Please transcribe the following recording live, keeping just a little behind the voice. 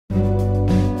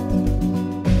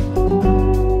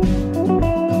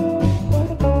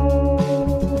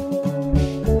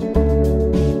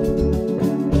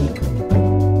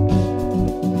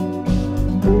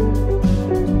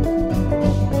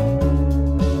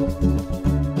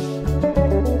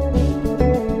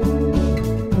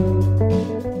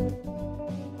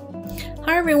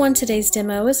today's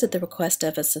demo is at the request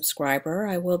of a subscriber.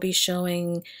 I will be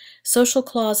showing Social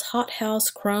Claw's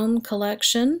Hothouse Chrome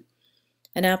collection,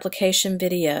 an application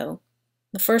video.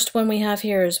 The first one we have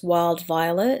here is Wild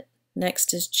Violet,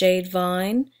 next is Jade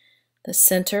Vine, the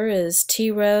center is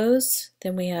Tea Rose,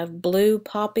 then we have Blue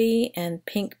Poppy and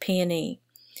Pink Peony.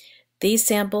 These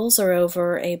samples are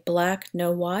over a black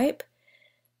no wipe,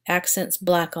 accents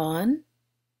black on.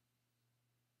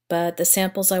 But the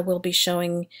samples I will be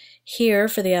showing here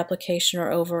for the application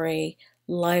are over a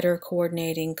lighter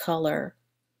coordinating color.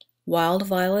 Wild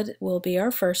Violet will be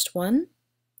our first one,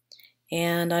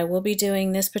 and I will be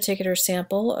doing this particular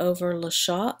sample over Le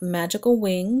Chat Magical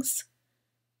Wings,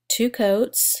 2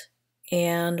 coats,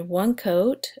 and 1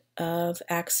 coat of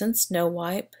Accents No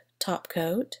Wipe top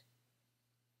coat.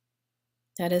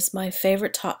 That is my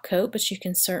favorite top coat, but you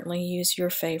can certainly use your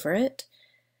favorite.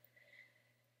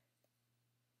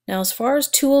 Now, as far as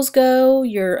tools go,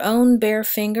 your own bare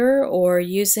finger or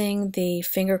using the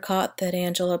finger cot that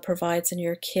Angela provides in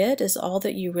your kit is all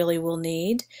that you really will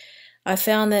need. I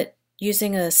found that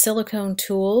using a silicone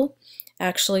tool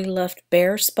actually left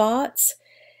bare spots,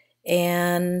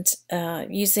 and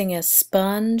using a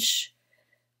sponge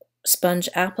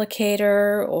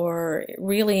applicator or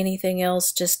really anything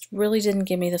else just really didn't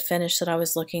give me the finish that I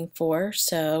was looking for.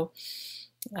 So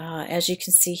as you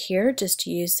can see here, just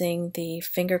using the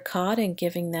finger cot and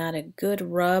giving that a good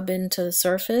rub into the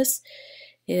surface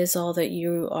is all that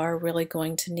you are really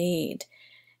going to need.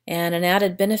 And an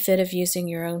added benefit of using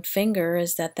your own finger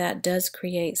is that that does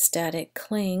create static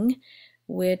cling,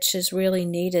 which is really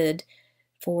needed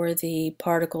for the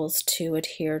particles to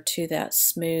adhere to that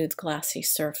smooth, glassy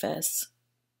surface.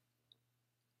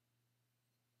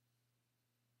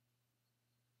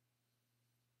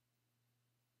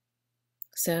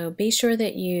 So be sure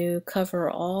that you cover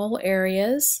all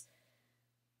areas.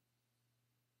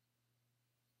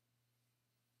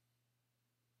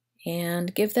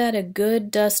 And give that a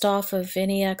good dust off of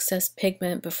any excess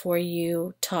pigment before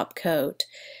you top coat.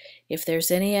 If there's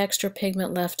any extra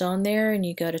pigment left on there and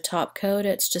you go to top coat,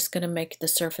 it's just going to make the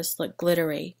surface look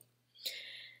glittery.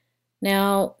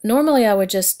 Now, normally I would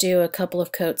just do a couple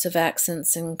of coats of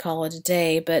accents and call it a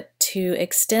day, but to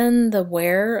extend the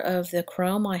wear of the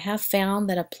chrome, I have found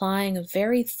that applying a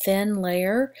very thin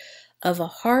layer of a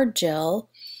hard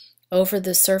gel over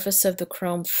the surface of the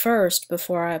chrome first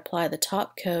before I apply the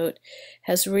top coat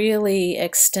has really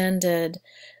extended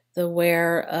the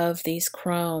wear of these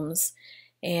chromes.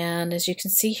 And as you can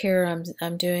see here,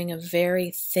 I'm doing a very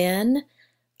thin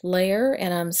layer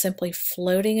and I'm simply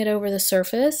floating it over the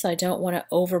surface. I don't want to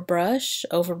overbrush.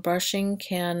 Overbrushing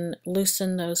can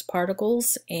loosen those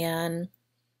particles and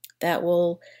that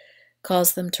will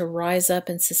cause them to rise up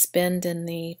and suspend in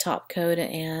the top coat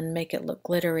and make it look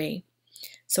glittery.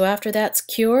 So after that's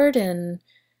cured and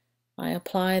I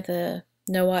apply the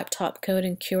no wipe top coat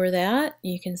and cure that,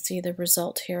 you can see the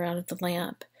result here out of the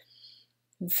lamp.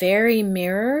 Very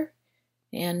mirror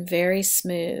and very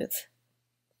smooth.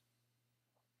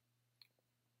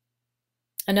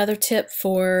 Another tip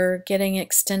for getting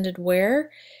extended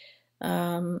wear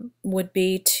would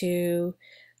be to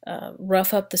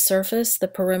rough up the surface, the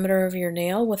perimeter of your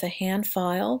nail with a hand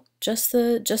file, just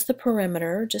the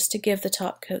perimeter, just to give the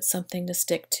top coat something to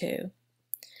stick to.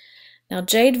 Now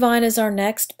Jade Vine is our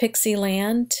next. Pixie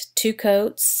Land, 2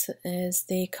 coats is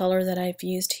the color that I've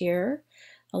used here,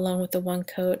 along with the 1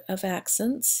 coat of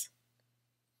accents.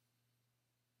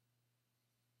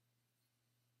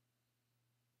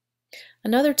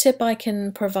 Another tip I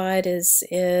can provide is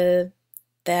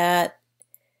that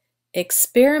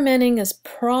experimenting is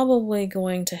probably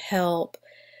going to help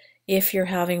if you're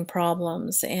having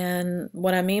problems. And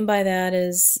what I mean by that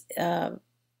is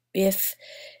if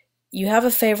you have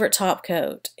a favorite top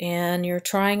coat and you're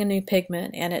trying a new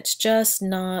pigment and it's just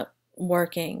not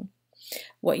working,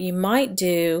 what you might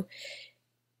do,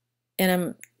 and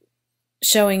I'm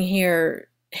showing here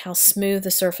how smooth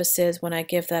the surface is when I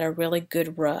give that a really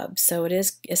good rub. So it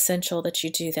is essential that you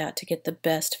do that to get the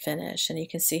best finish, and you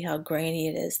can see how grainy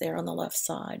it is there on the left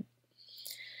side.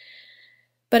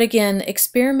 But again,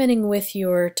 experimenting with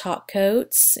your top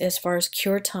coats as far as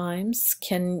cure times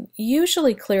can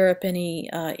usually clear up any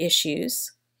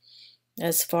issues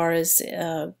as far as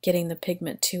getting the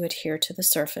pigment to adhere to the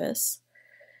surface.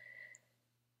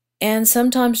 And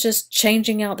sometimes just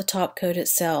changing out the top coat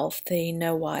itself, the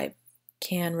no wipe,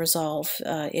 can resolve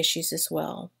issues as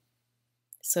well.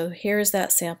 So here's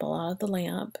that sample out of the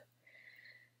lamp.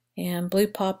 And Blue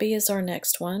Poppy is our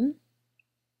next one.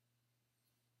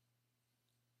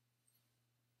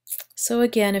 So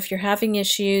again, if you're having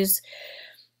issues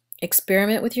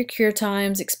experiment with your cure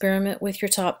times, experiment with your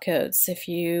top coats if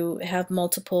you have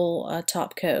multiple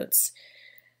top coats.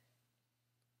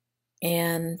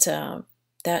 And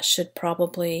that should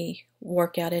probably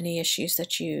work out any issues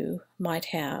that you might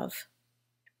have.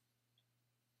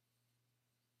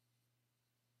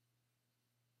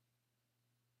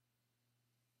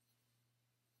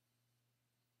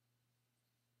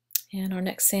 And our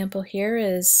next sample here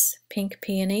is Pink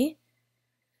Peony.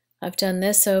 I've done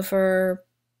this over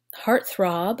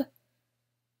Heartthrob,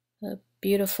 a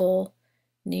beautiful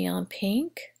neon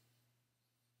pink.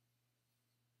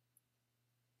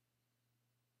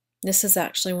 This is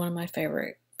actually one of my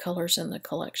favorite colors in the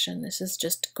collection. This is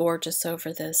just gorgeous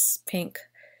over this pink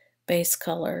base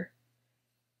color.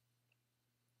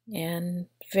 And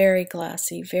very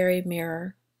glassy, very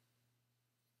mirror.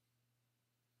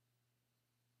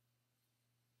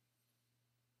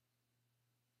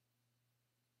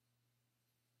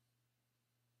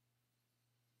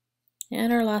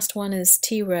 And our last one is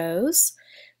Tea Rose.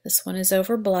 This one is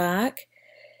over black.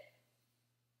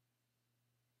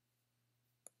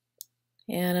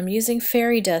 And I'm using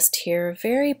fairy dust here,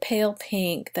 very pale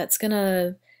pink. That's going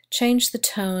to change the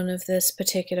tone of this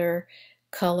particular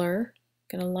color.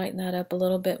 Going to lighten that up a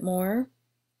little bit more.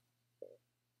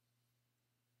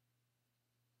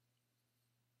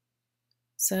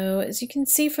 So as you can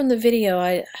see from the video,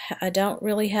 I don't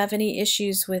really have any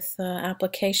issues with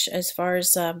application as far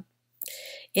as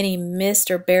any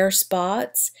mist or bare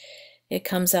spots. It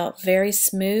comes out very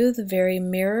smooth, very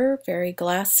mirror, very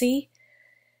glassy.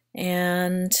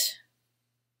 And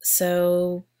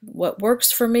so what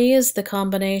works for me is the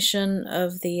combination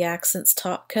of the Accents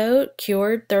top coat,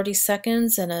 cured 30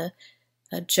 seconds, and a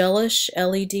gelish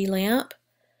LED lamp,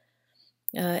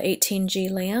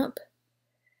 18G lamp,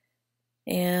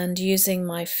 and using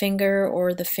my finger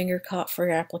or the finger cot for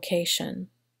application.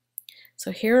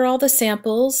 So here are all the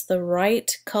samples. The right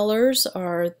colors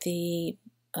are the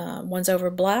ones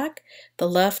over black, the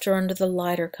left are under the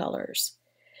lighter colors.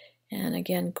 And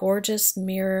again, gorgeous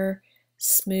mirror,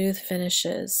 smooth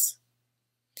finishes.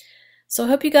 So I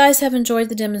hope you guys have enjoyed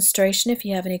the demonstration. If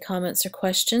you have any comments or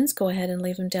questions, go ahead and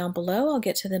leave them down below. I'll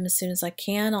get to them as soon as I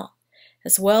can.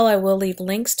 As well, I will leave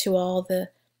links to all the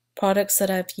products that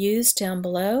I've used down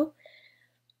below.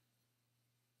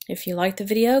 If you like the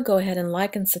video, go ahead and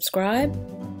like and subscribe.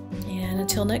 And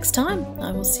until next time,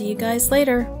 I will see you guys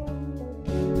later.